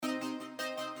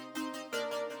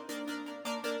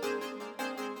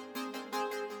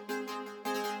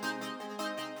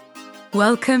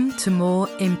Welcome to More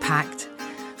Impact.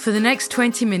 For the next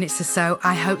 20 minutes or so,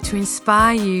 I hope to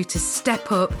inspire you to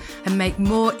step up and make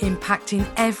more impact in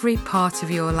every part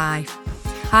of your life.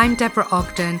 I'm Deborah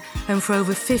Ogden, and for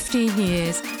over 15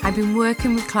 years, I've been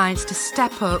working with clients to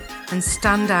step up and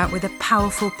stand out with a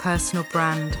powerful personal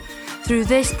brand. Through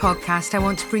this podcast, I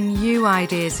want to bring you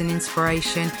ideas and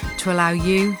inspiration to allow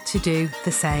you to do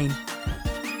the same.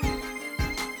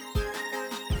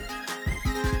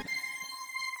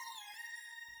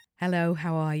 Hello,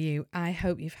 how are you? I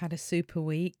hope you've had a super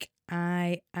week.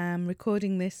 I am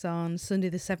recording this on Sunday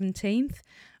the 17th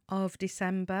of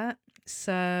December.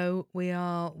 So we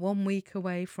are 1 week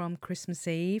away from Christmas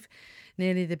Eve,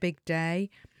 nearly the big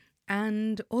day.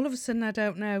 And all of a sudden, I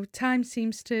don't know, time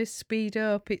seems to speed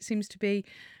up. It seems to be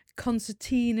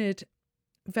concertinaed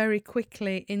very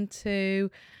quickly into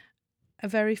a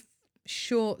very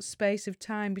short space of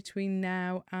time between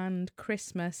now and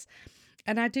Christmas.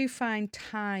 And I do find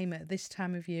time at this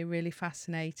time of year really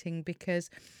fascinating because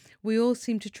we all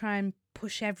seem to try and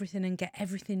push everything and get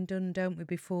everything done, don't we,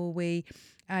 before we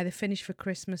either finish for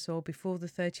Christmas or before the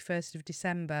 31st of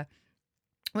December,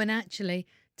 when actually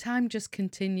time just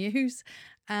continues.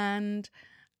 And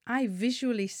I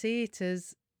visually see it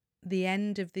as the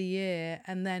end of the year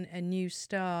and then a new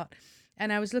start.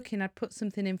 And I was looking, I'd put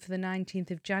something in for the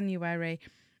 19th of January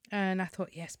and I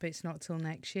thought, yes, but it's not till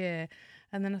next year.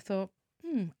 And then I thought,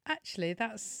 actually,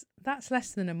 that's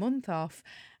less than a month off.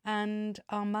 And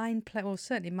our mind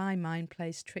certainly my mind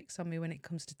plays tricks on me when it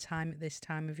comes to time at this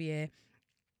time of year.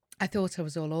 I thought I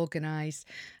was all organised.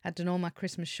 I'd done all my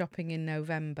Christmas shopping in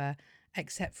November,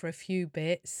 except for a few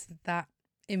bits, that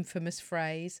infamous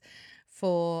phrase,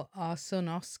 for our son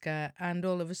Oscar. And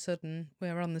all of a sudden,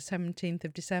 we're on the 17th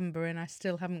of December and I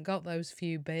still haven't got those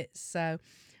few bits. So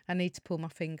I need to pull my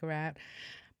finger out.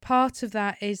 Part of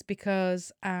that is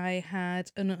because I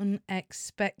had an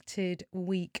unexpected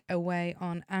week away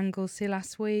on Anglesey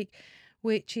last week,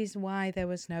 which is why there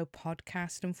was no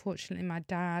podcast. Unfortunately, my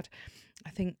dad, I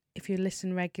think if you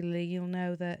listen regularly, you'll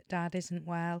know that Dad isn't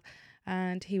well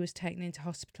and he was taken into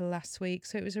hospital last week.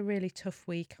 So it was a really tough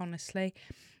week, honestly.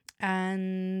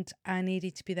 And I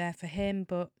needed to be there for him,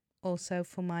 but also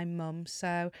for my mum.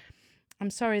 So I'm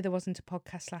sorry there wasn't a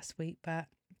podcast last week, but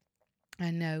I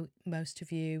know most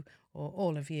of you, or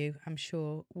all of you, I'm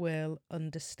sure, will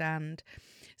understand.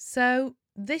 So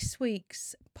this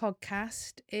week's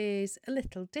podcast is a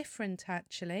little different,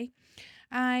 actually.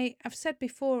 I've said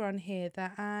before on here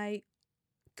that I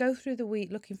go through the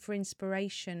week looking for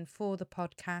inspiration for the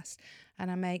podcast and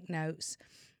I make notes.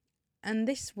 And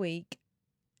this week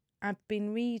I've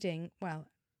been reading, I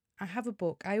have a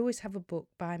book. I always have a book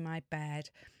by my bed.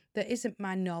 That isn't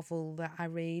my novel that I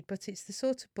read, but it's the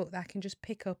sort of book that I can just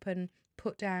pick up and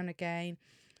put down again,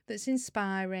 that's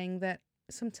inspiring, that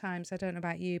sometimes, I don't know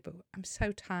about you, but I'm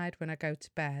so tired when I go to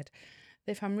bed.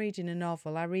 If I'm reading a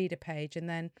novel, I read a page and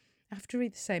then I have to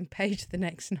read the same page the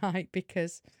next night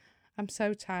because I'm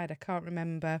so tired I can't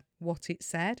remember what it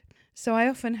said. So I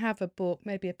often have a book,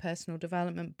 maybe a personal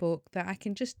development book, that I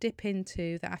can just dip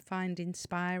into that I find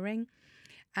inspiring.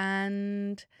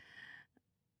 And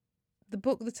the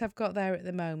book that I've got there at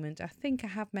the moment, I think I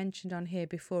have mentioned on here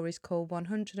before, is called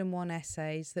 101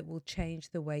 Essays That Will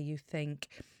Change the Way You Think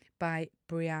by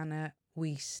Brianna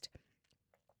Wiest.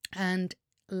 And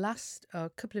a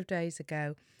couple of days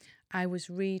ago, I was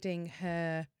reading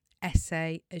her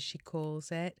essay, as she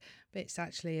calls it, but it's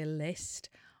actually a list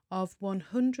of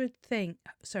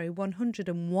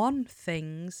 101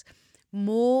 things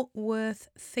more worth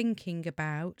thinking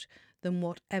about than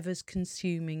whatever's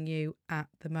consuming you at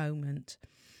the moment.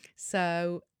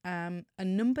 So a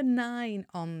number 9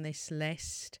 on this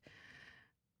list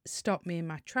stopped me in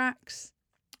my tracks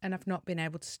and I've not been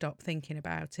able to stop thinking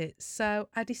about it. So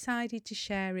I decided to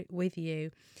share it with you.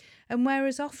 And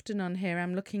whereas often on here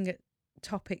I'm looking at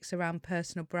topics around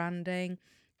personal branding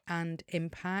and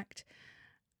impact,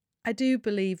 I do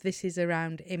believe this is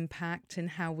around impact and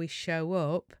how we show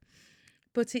up,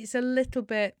 but it's a little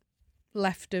bit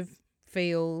left of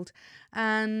field,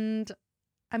 and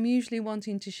I'm usually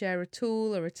wanting to share a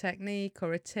tool or a technique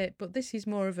or a tip, but this is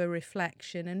more of a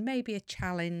reflection and maybe a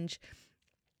challenge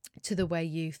to the way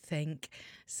you think.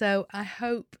 So I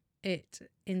hope it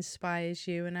inspires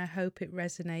you and I hope it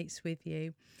resonates with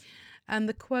you. And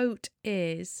the quote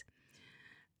is,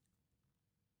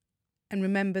 and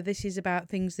remember this is about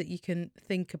things that you can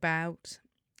think about,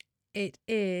 it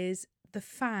is the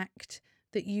fact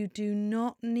that you do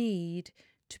not need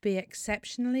to be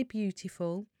exceptionally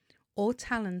beautiful or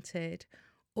talented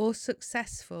or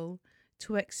successful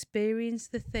to experience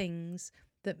the things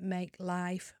that make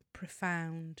life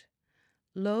profound.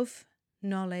 Love,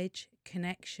 knowledge,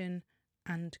 connection,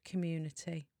 and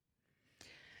community.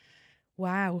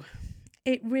 Wow.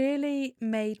 It really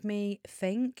made me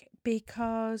think,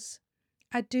 because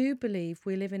I do believe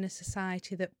we live in a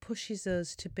society that pushes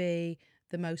us to be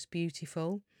the most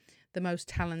beautiful, the most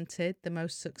talented, the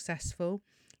most successful.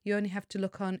 You only have to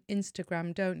look on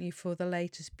Instagram, don't you, for the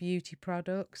latest beauty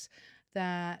products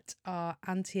that are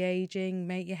anti-aging,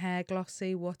 make your hair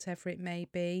glossy, whatever it may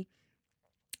be.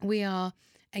 We are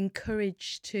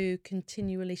encouraged to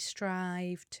continually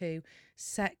strive, to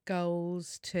set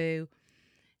goals, to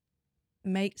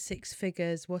make six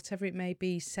figures, whatever it may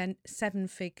be, seven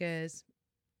figures,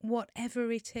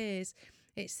 whatever it is.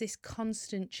 It's this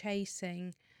constant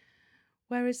chasing.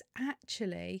 Whereas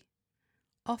actually,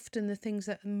 often the things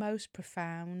that are most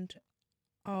profound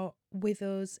are with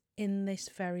us in this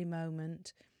very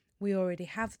moment. We already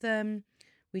have them.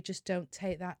 We just don't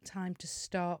take that time to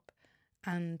stop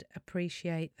and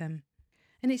appreciate them.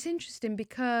 And it's interesting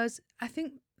because I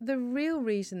think the real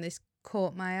reason this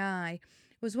caught my eye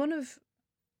was one of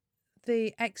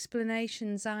the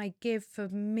explanations I give for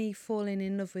me falling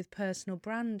in love with personal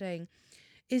branding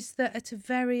is that at a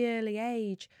very early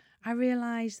age, I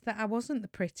realised that I wasn't the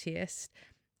prettiest,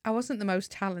 I wasn't the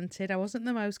most talented, I wasn't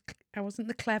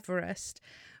the cleverest,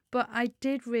 but I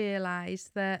did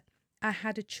realise that I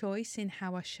had a choice in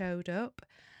how I showed up,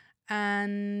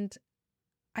 and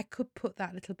I could put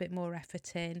that little bit more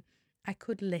effort in. I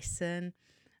could listen.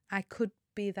 I could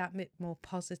be that bit more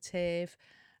positive.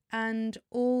 And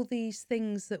all these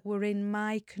things that were in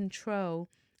my control,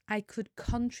 I could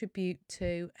contribute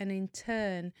to, and in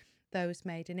turn, those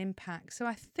made an impact. So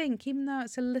I think, even though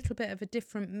it's a little bit of a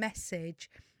different message,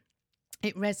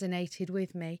 it resonated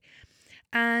with me.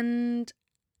 And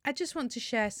I just want to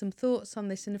share some thoughts on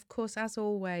this. And of course, as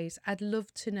always, I'd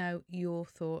love to know your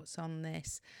thoughts on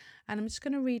this. And I'm just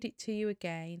going to read it to you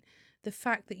again. The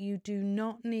fact that you do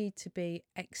not need to be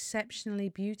exceptionally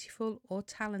beautiful or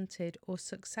talented or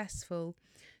successful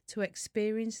to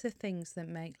experience the things that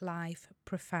make life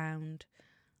profound.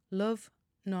 Love,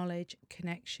 knowledge,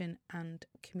 connection, and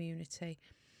community.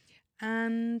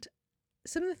 And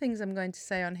some of the things I'm going to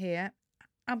say on here,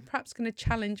 I'm perhaps going to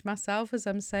challenge myself as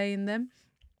I'm saying them,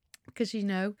 because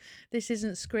this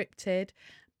isn't scripted,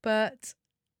 but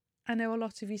I know a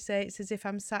lot of you say it's as if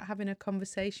I'm sat having a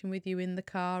conversation with you in the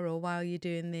car or while you're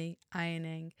doing the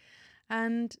ironing.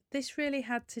 And this really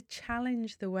had to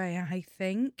challenge the way I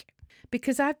think,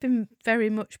 because I've been very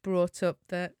much brought up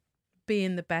that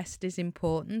being the best is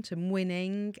important, and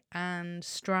winning and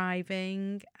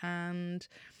striving and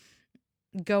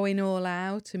going all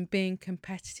out and being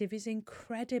competitive is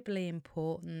incredibly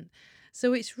important.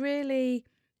 So it's really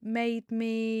made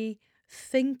me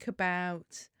think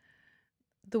about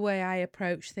the way I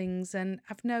approach things, and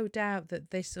I've no doubt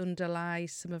that this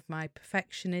underlies some of my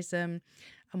perfectionism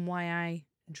and why I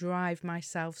drive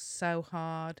myself so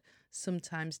hard,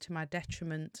 sometimes to my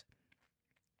detriment.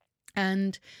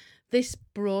 And this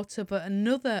brought up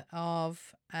another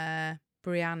of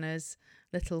Brianna's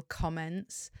little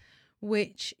comments,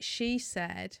 which she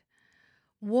said,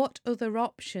 what other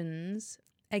options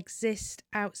exist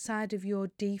outside of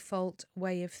your default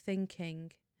way of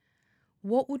thinking?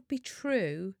 What would be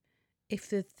true if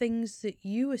the things that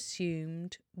you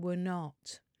assumed were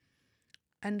not?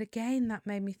 And again, that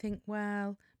made me think,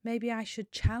 well, maybe I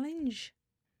should challenge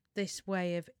this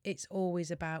way of it's always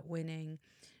about winning,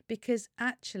 because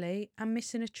actually I'm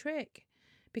missing a trick,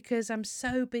 because I'm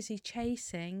so busy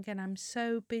chasing and I'm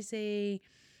so busy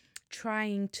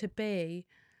trying to be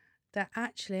that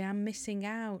actually I'm missing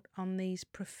out on these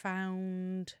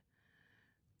profound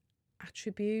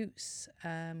attributes,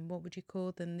 what would you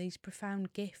call them, these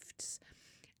profound gifts.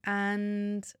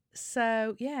 And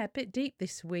so a bit deep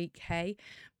this week, hey,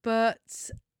 but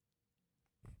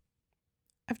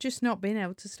I've just not been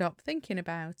able to stop thinking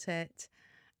about it.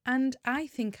 And I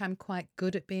think I'm quite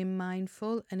good at being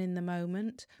mindful and in the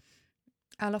moment.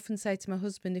 I'll often say to my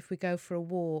husband, if we go for a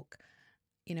walk,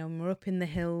 and we're up in the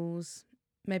hills,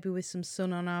 maybe with some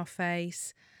sun on our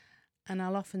face, and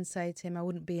I'll often say to him, I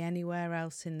wouldn't be anywhere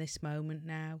else in this moment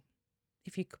now.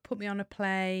 If you could put me on a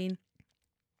plane,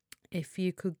 if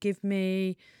you could give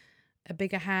me a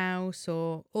bigger house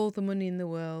or all the money in the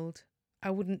world,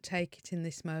 I wouldn't take it in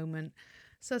this moment.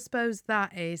 So I suppose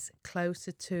that is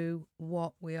closer to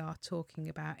what we are talking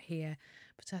about here.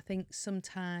 But I think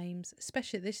sometimes,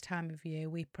 especially at this time of year,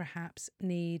 we perhaps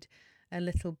need a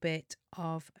little bit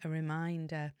of a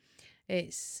reminder.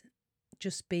 It's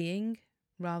just being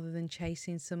rather than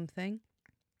chasing something.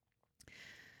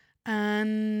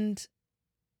 And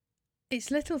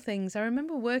it's little things. I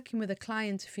remember working with a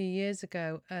client a few years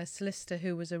ago, a solicitor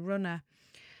who was a runner,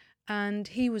 And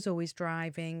he was always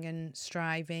driving and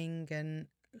striving and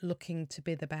looking to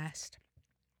be the best.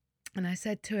 And I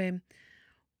said to him,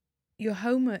 your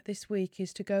homework this week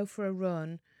is to go for a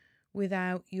run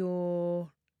without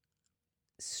your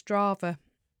Strava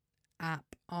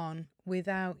app on,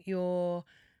 without your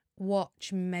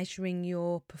watch measuring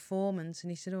your performance.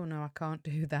 And he said, oh no, I can't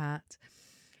do that.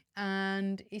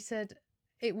 And he said,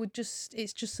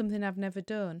 it's just something I've never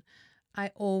done.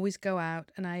 I always go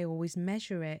out and I always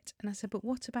measure it. And I said, but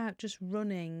what about just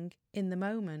running in the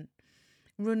moment?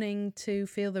 Running to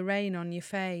feel the rain on your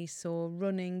face, or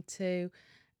running to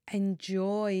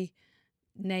enjoy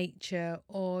nature,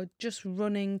 or just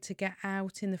running to get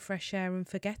out in the fresh air and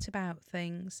forget about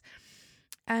things.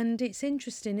 And it's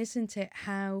interesting, isn't it,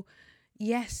 how,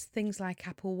 yes, things like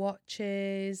Apple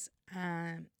Watches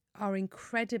are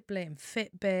incredibly, and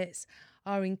Fitbits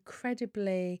are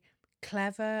incredibly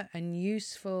clever and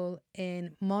useful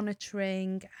in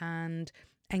monitoring and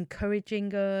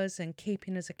encouraging us and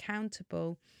keeping us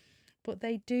accountable, but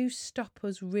they do stop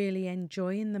us really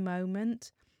enjoying the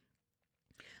moment.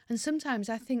 And sometimes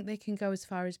I think they can go as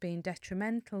far as being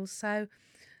detrimental. So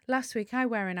last week I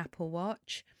wear an Apple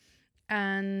Watch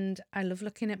and I love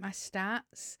looking at my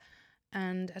stats.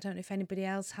 And I don't know if anybody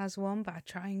else has one, but I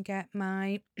try and get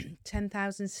my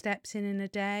 10,000 steps in a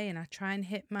day, and I try and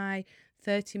hit my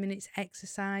 30 minutes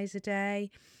exercise a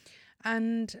day.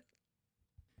 And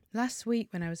last week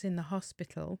when I was in the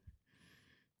hospital,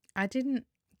 I didn't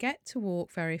get to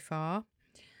walk very far.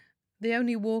 The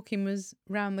only walking was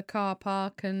round the car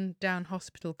park and down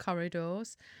hospital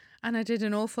corridors. And I did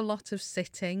an awful lot of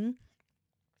sitting.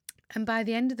 And by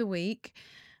the end of the week,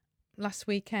 last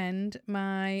weekend,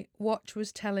 my watch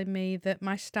was telling me that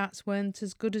my stats weren't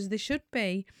as good as they should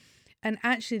be. And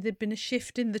actually, there'd been a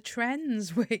shift in the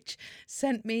trends, which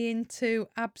sent me into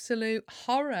absolute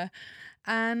horror.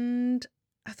 And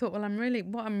I thought, well,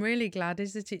 what I'm really glad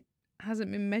is that it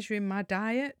hasn't been measuring my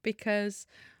diet, because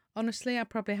honestly, I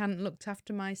probably hadn't looked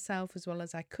after myself as well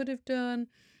as I could have done.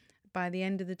 By the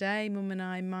end of the day, Mum and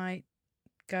I might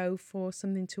go for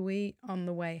something to eat on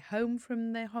the way home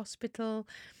from the hospital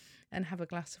and have a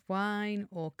glass of wine,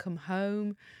 or come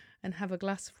home and have a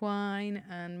glass of wine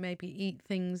and maybe eat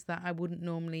things that I wouldn't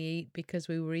normally eat because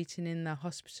we were eating in the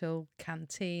hospital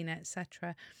canteen,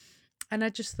 etc. And I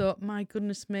just thought, my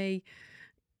goodness me,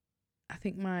 I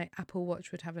think my Apple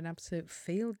Watch would have an absolute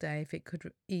field day if it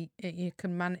could eat.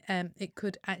 It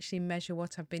could actually measure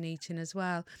what I've been eating as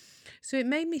well. So it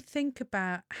made me think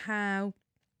about how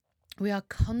we are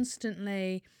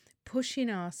constantly pushing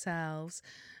ourselves,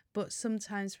 but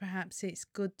sometimes perhaps it's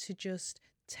good to just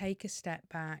take a step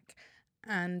back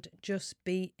and just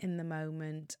be in the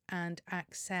moment and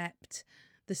accept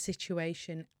the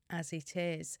situation as it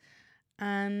is,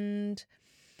 and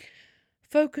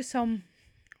focus on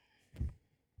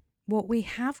what we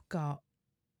have got,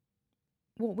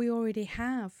 what we already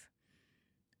have,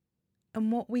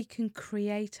 and what we can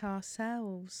create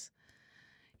ourselves.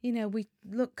 You know, we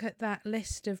look at that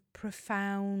list of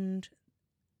profound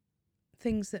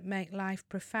things that make life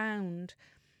profound: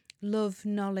 love,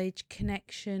 knowledge,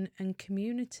 connection, and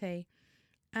community.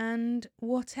 And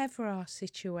whatever our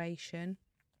situation,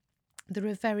 there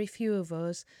are very few of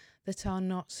us that are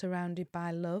not surrounded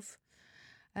by love.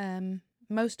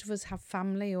 Most of us have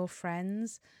family or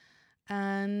friends,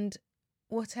 and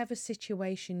whatever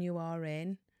situation you are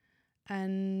in,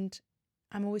 and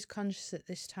I'm always conscious at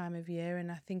this time of year,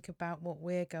 and I think about what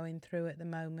we're going through at the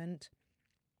moment.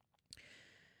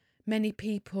 Many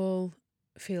people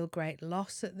feel great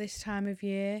loss at this time of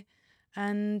year,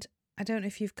 and I don't know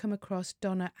if you've come across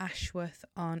Donna Ashworth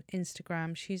on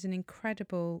Instagram. She's an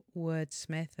incredible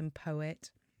wordsmith and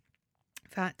poet.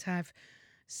 In fact, I've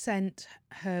sent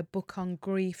her book on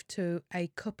grief to a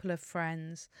couple of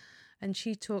friends, and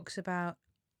she talks about,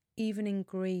 even in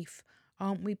grief,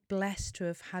 aren't we blessed to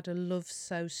have had a love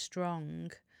so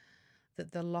strong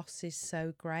that the loss is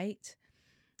so great?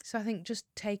 So I think just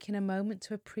taking a moment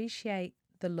to appreciate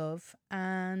the love,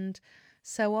 and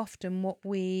so often what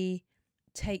we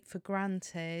take for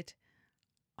granted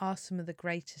are some of the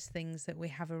greatest things that we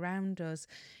have around us.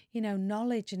 You know,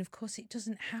 knowledge, and of course it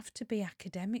doesn't have to be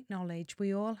academic knowledge.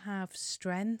 We all have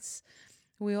strengths,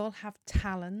 we all have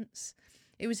talents.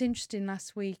 It was interesting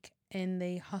last week in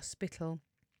the hospital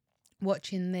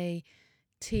watching the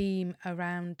team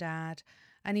around Dad,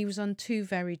 and he was on two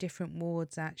very different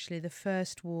wards actually. The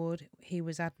first ward he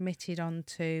was admitted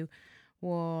onto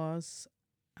was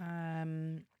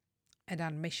an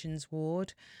admissions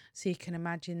ward, so you can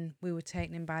imagine we were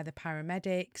taken in by the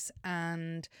paramedics,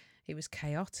 and it was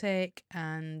chaotic,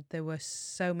 and there were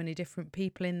so many different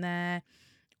people in there,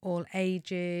 all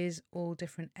ages, all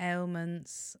different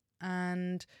ailments,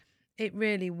 and it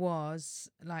really was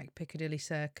like Piccadilly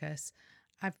Circus.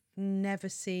 I've never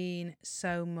seen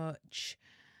so many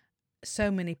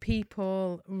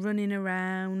people running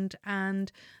around.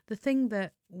 And the thing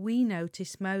that we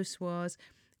noticed most was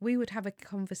we would have a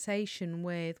conversation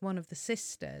with one of the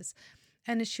sisters,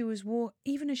 and as she was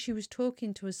even as she was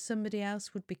talking to us, somebody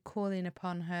else would be calling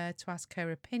upon her to ask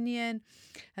her opinion,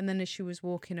 and then as she was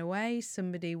walking away,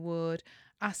 somebody would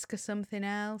ask her something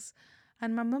else.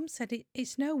 And my mum said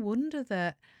it's no wonder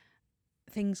that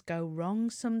things go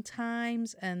wrong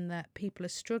sometimes and that people are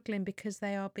struggling, because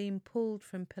they are being pulled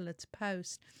from pillar to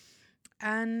post.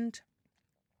 And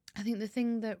I think the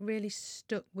thing that really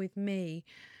stuck with me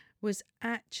was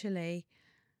actually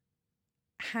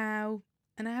how,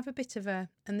 and I have a bit of and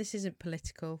this isn't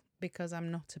political because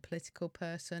I'm not a political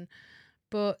person,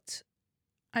 but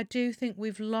I do think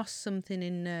we've lost something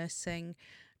in nursing,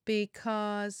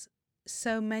 because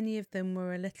so many of them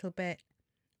were a little bit,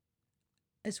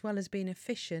 as well as being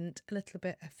efficient, a little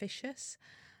bit officious,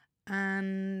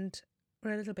 and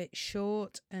were a little bit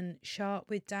short and sharp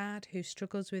with Dad, who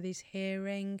struggles with his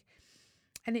hearing.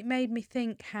 And it made me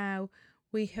think how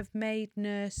we have made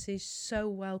nurses so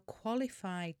well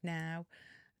qualified now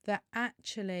that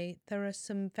actually there are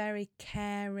some very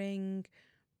caring,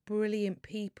 brilliant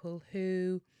people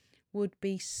who would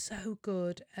be so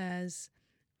good as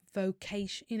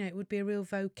vocation. It would be a real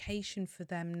vocation for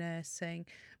them, nursing,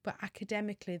 but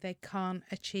academically they can't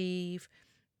achieve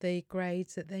the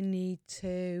grades that they need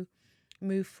to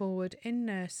move forward in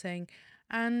nursing.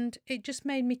 And it just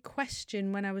made me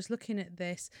question, when I was looking at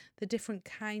this, the different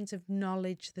kinds of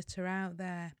knowledge that are out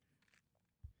there.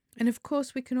 And of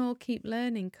course we can all keep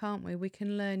learning, can't we? We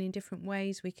can learn in different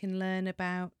ways. We can learn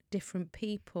about different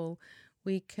people.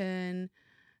 We can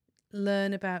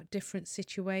learn about different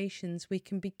situations. We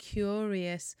can be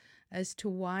curious as to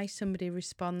why somebody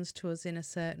responds to us in a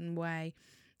certain way.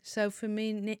 So for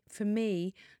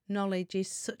me, knowledge is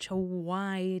such a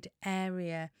wide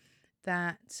area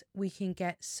that we can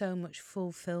get so much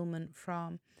fulfillment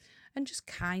from, and just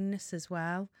kindness as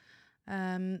well.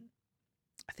 I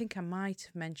think I might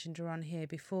have mentioned her on here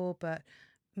before, but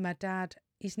my dad,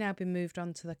 he's now been moved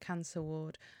on to the cancer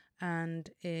ward and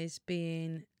is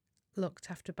being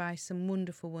looked after by some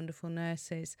wonderful, wonderful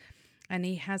nurses. And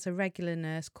he has a regular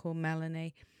nurse called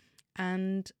Melanie.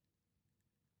 And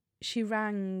she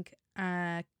rang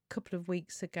a couple of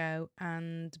weeks ago,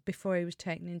 and before he was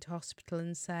taken into hospital,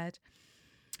 and said,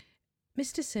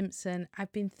 "Mr. Simpson,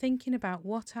 I've been thinking about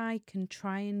what I can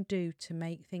try and do to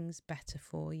make things better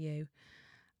for you."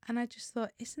 And I just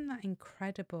thought, isn't that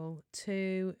incredible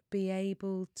to be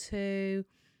able to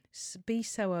be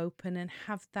so open and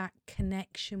have that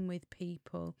connection with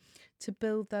people, to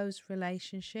build those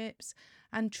relationships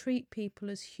and treat people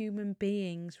as human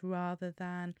beings rather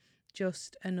than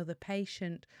just another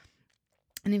patient.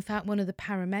 And in fact, one of the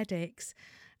paramedics,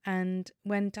 and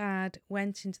when Dad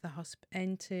went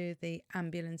into the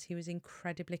ambulance, he was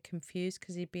incredibly confused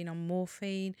because he'd been on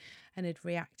morphine and had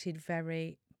reacted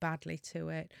very badly to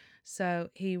it. So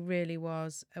he really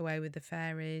was away with the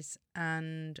fairies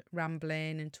and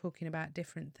rambling and talking about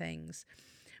different things.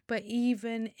 But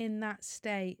even in that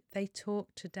state, they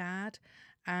talked to Dad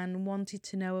and wanted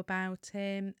to know about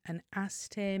him and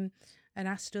asked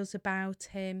us about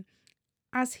him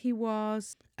as he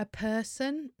was a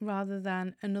person rather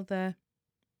than another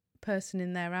person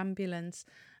in their ambulance.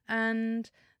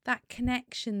 And that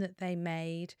connection that they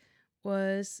made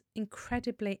was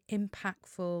incredibly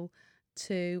impactful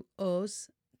to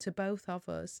us, to both of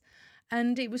us.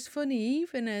 And it was funny,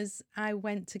 even as I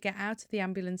went to get out of the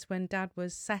ambulance when Dad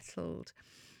was settled,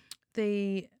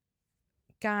 the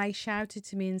guy shouted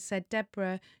to me and said,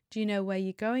 "Deborah, do you know where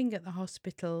you're going at the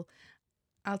hospital?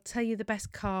 I'll tell you the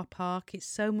best car park. It's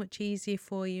so much easier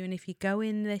for you. And if you go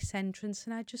in this entrance,"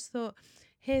 and I just thought,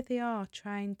 here they are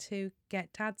trying to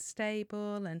get Dad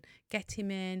stable and get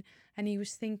him in. And he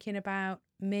was thinking about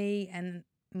me and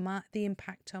the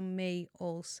impact on me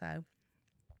also.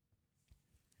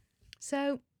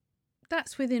 So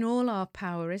that's within all our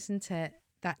power, isn't it?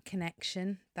 That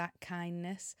connection, that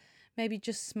kindness. Maybe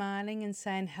just smiling and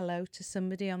saying hello to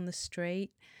somebody on the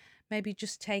street. Maybe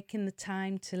just taking the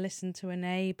time to listen to a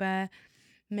neighbour.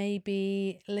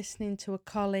 Maybe listening to a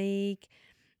colleague.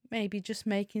 Maybe just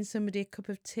making somebody a cup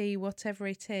of tea, whatever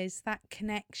it is, that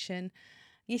connection.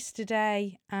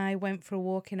 Yesterday, I went for a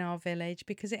walk in our village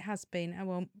because it has been, I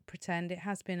won't pretend, it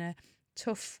has been a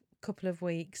tough couple of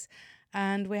weeks.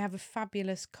 And we have a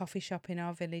fabulous coffee shop in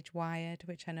our village, Wired,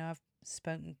 which I know I've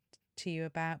spoken to you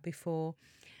about before.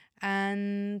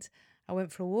 And I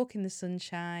went for a walk in the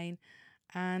sunshine,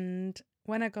 And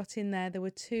when I got in there were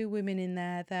two women in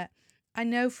there that I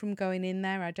know from going in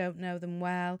there. I don't know them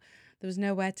well. There was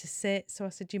nowhere to sit. So I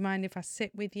said, do you mind if I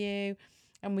sit with you?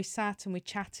 And we sat and we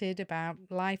chatted about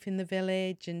life in the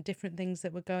village and different things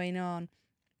that were going on.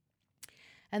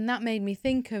 And that made me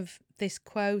think of this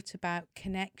quote about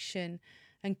connection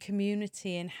and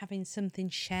community and having something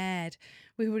shared.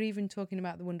 We were even talking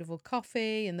about the wonderful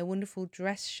coffee and the wonderful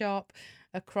dress shop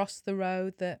across the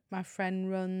road that my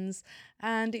friend runs.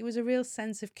 And it was a real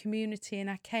sense of community. And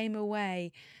I came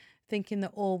away thinking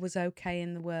that all was okay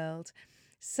in the world.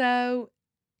 So,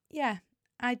 yeah,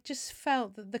 I just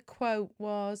felt that the quote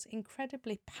was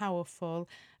incredibly powerful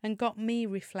and got me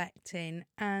reflecting.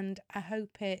 And I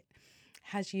hope it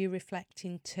has you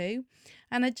reflecting too.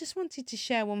 And I just wanted to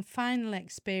share one final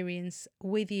experience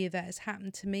with you that has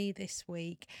happened to me this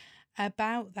week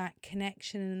about that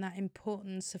connection and that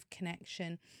importance of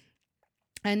connection.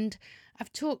 And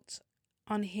I've talked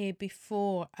on here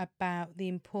before about the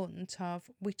importance of,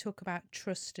 we talk about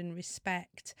trust and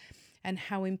respect and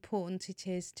how important it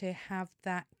is to have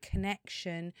that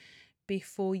connection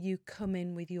before you come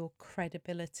in with your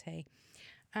credibility.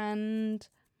 And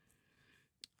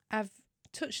I've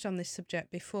touched on this subject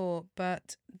before,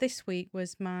 but this week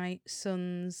was my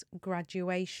son's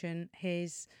graduation,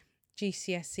 his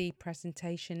GCSE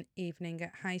presentation evening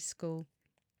at high school.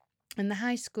 And the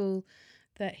high school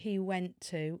that he went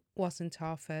to wasn't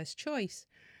our first choice.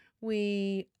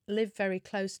 We lived very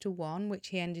close to one, which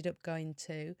he ended up going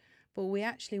to, but we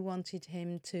actually wanted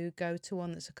him to go to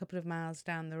one that's a couple of miles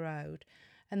down the road.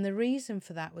 And the reason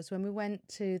for that was when we went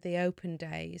to the open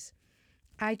days,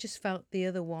 I just felt the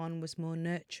other one was more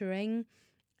nurturing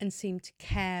and seemed to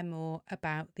care more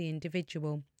about the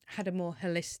individual, had a more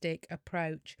holistic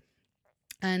approach.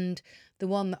 And the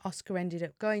one that Oscar ended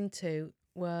up going to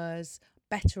was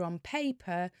better on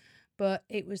paper, but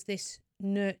it was this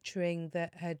nurturing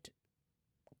that had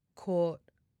caught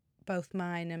both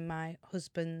mine and my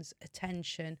husband's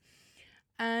attention.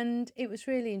 And it was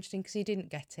really interesting because he didn't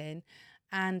get in.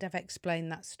 And I've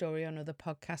explained that story on other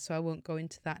podcasts, so I won't go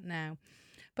into that now.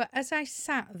 But as I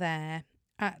sat there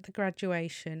at the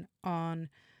graduation on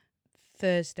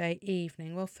Thursday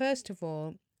evening, well, first of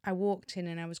all, I walked in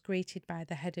and I was greeted by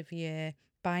the head of year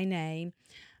by name.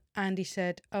 And he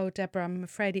said, "Oh, Deborah, I'm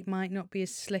afraid it might not be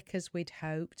as slick as we'd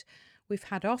hoped. We've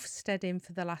had Ofsted in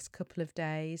for the last couple of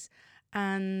days,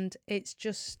 and it's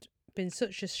just been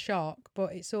such a shock,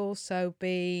 but it's also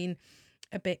been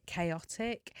a bit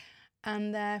chaotic.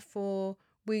 And therefore,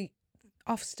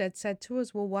 Ofsted said to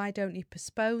us, well, why don't you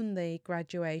postpone the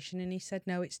graduation?" And he said,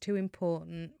 no, it's too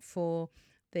important for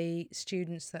the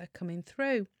students that are coming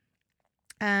through.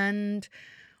 And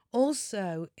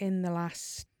also in the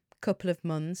last couple of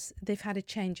months, they've had a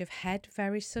change of head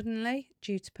very suddenly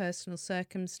due to personal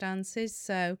circumstances.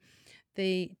 So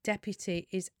the deputy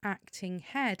is acting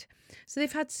head. So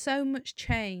they've had so much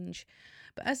change.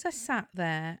 But as I sat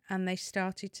there and they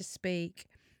started to speak,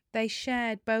 they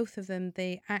shared, both of them,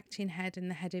 the acting head and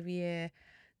the head of year,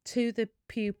 to the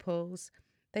pupils.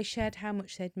 They shared how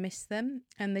much they'd missed them,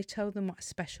 and they told them what a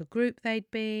special group they'd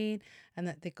been and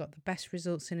that they got the best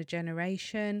results in a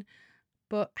generation,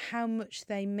 but how much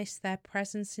they missed their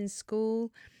presence in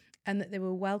school and that they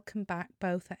were welcome back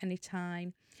both at any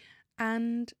time.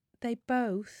 And they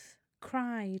both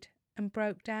cried and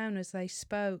broke down as they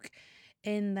spoke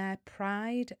in their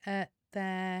pride at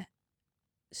their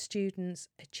students'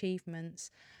 achievements.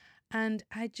 And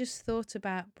I just thought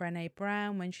about Brené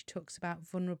Brown when she talks about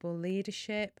vulnerable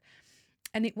leadership,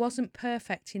 and it wasn't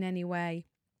perfect in any way,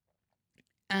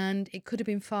 and it could have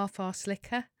been far, far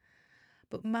slicker,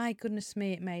 but my goodness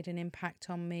me, it made an impact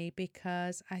on me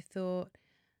because I thought,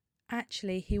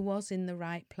 actually, he was in the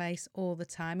right place all the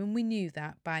time, and we knew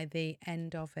that by the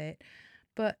end of it,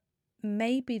 but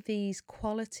maybe these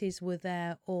qualities were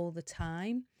there all the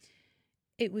time.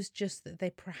 It was just that they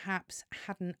perhaps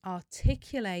hadn't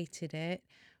articulated it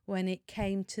when it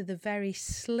came to the very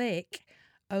slick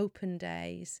open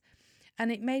days.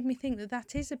 And it made me think that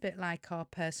that is a bit like our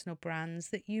personal brands,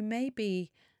 that you may be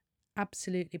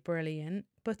absolutely brilliant,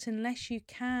 but unless you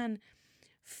can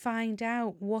find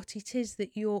out what it is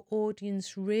that your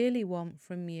audience really want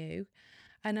from you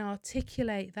and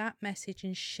articulate that message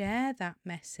and share that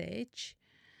message,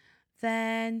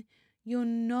 then you're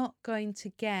not going to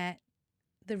get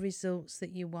the results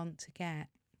that you want to get.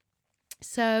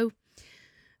 So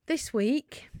this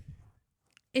week,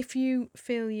 if you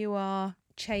feel you are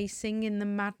chasing in the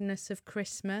madness of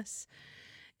Christmas,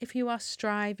 if you are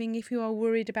striving, if you are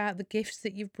worried about the gifts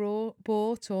that you've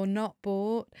bought or not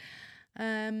bought,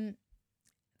 that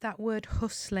word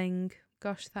hustling,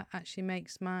 gosh, that actually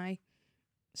makes my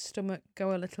stomach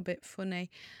go a little bit funny,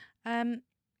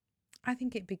 I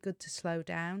think it'd be good to slow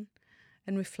down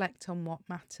and reflect on what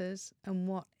matters and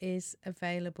what is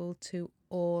available to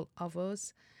all of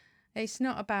us. It's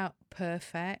not about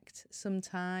perfect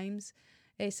sometimes.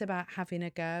 It's about having a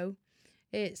go.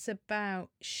 It's about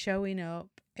showing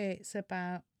up. It's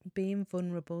about being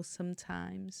vulnerable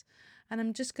sometimes. And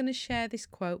I'm just going to share this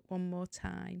quote one more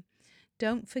time.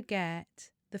 Don't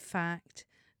forget the fact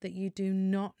that you do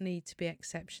not need to be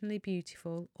exceptionally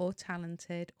beautiful or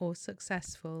talented or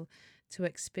successful to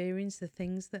experience the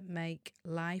things that make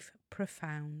life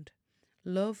profound.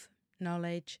 Love,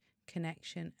 knowledge,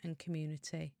 connection, and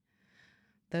community.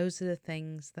 Those are the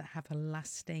things that have a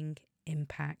lasting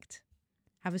impact.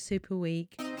 Have a super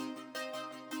week.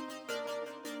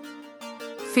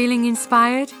 Feeling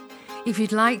inspired? If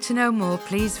you'd like to know more,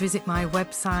 please visit my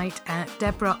website at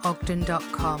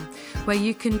deborahogden.com, where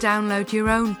you can download your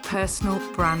own personal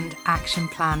brand action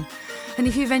plan. And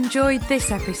if you've enjoyed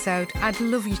this episode, I'd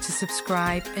love you to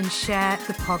subscribe and share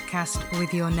the podcast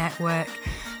with your network.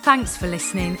 Thanks for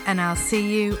listening, and I'll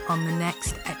see you on the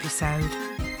next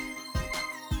episode.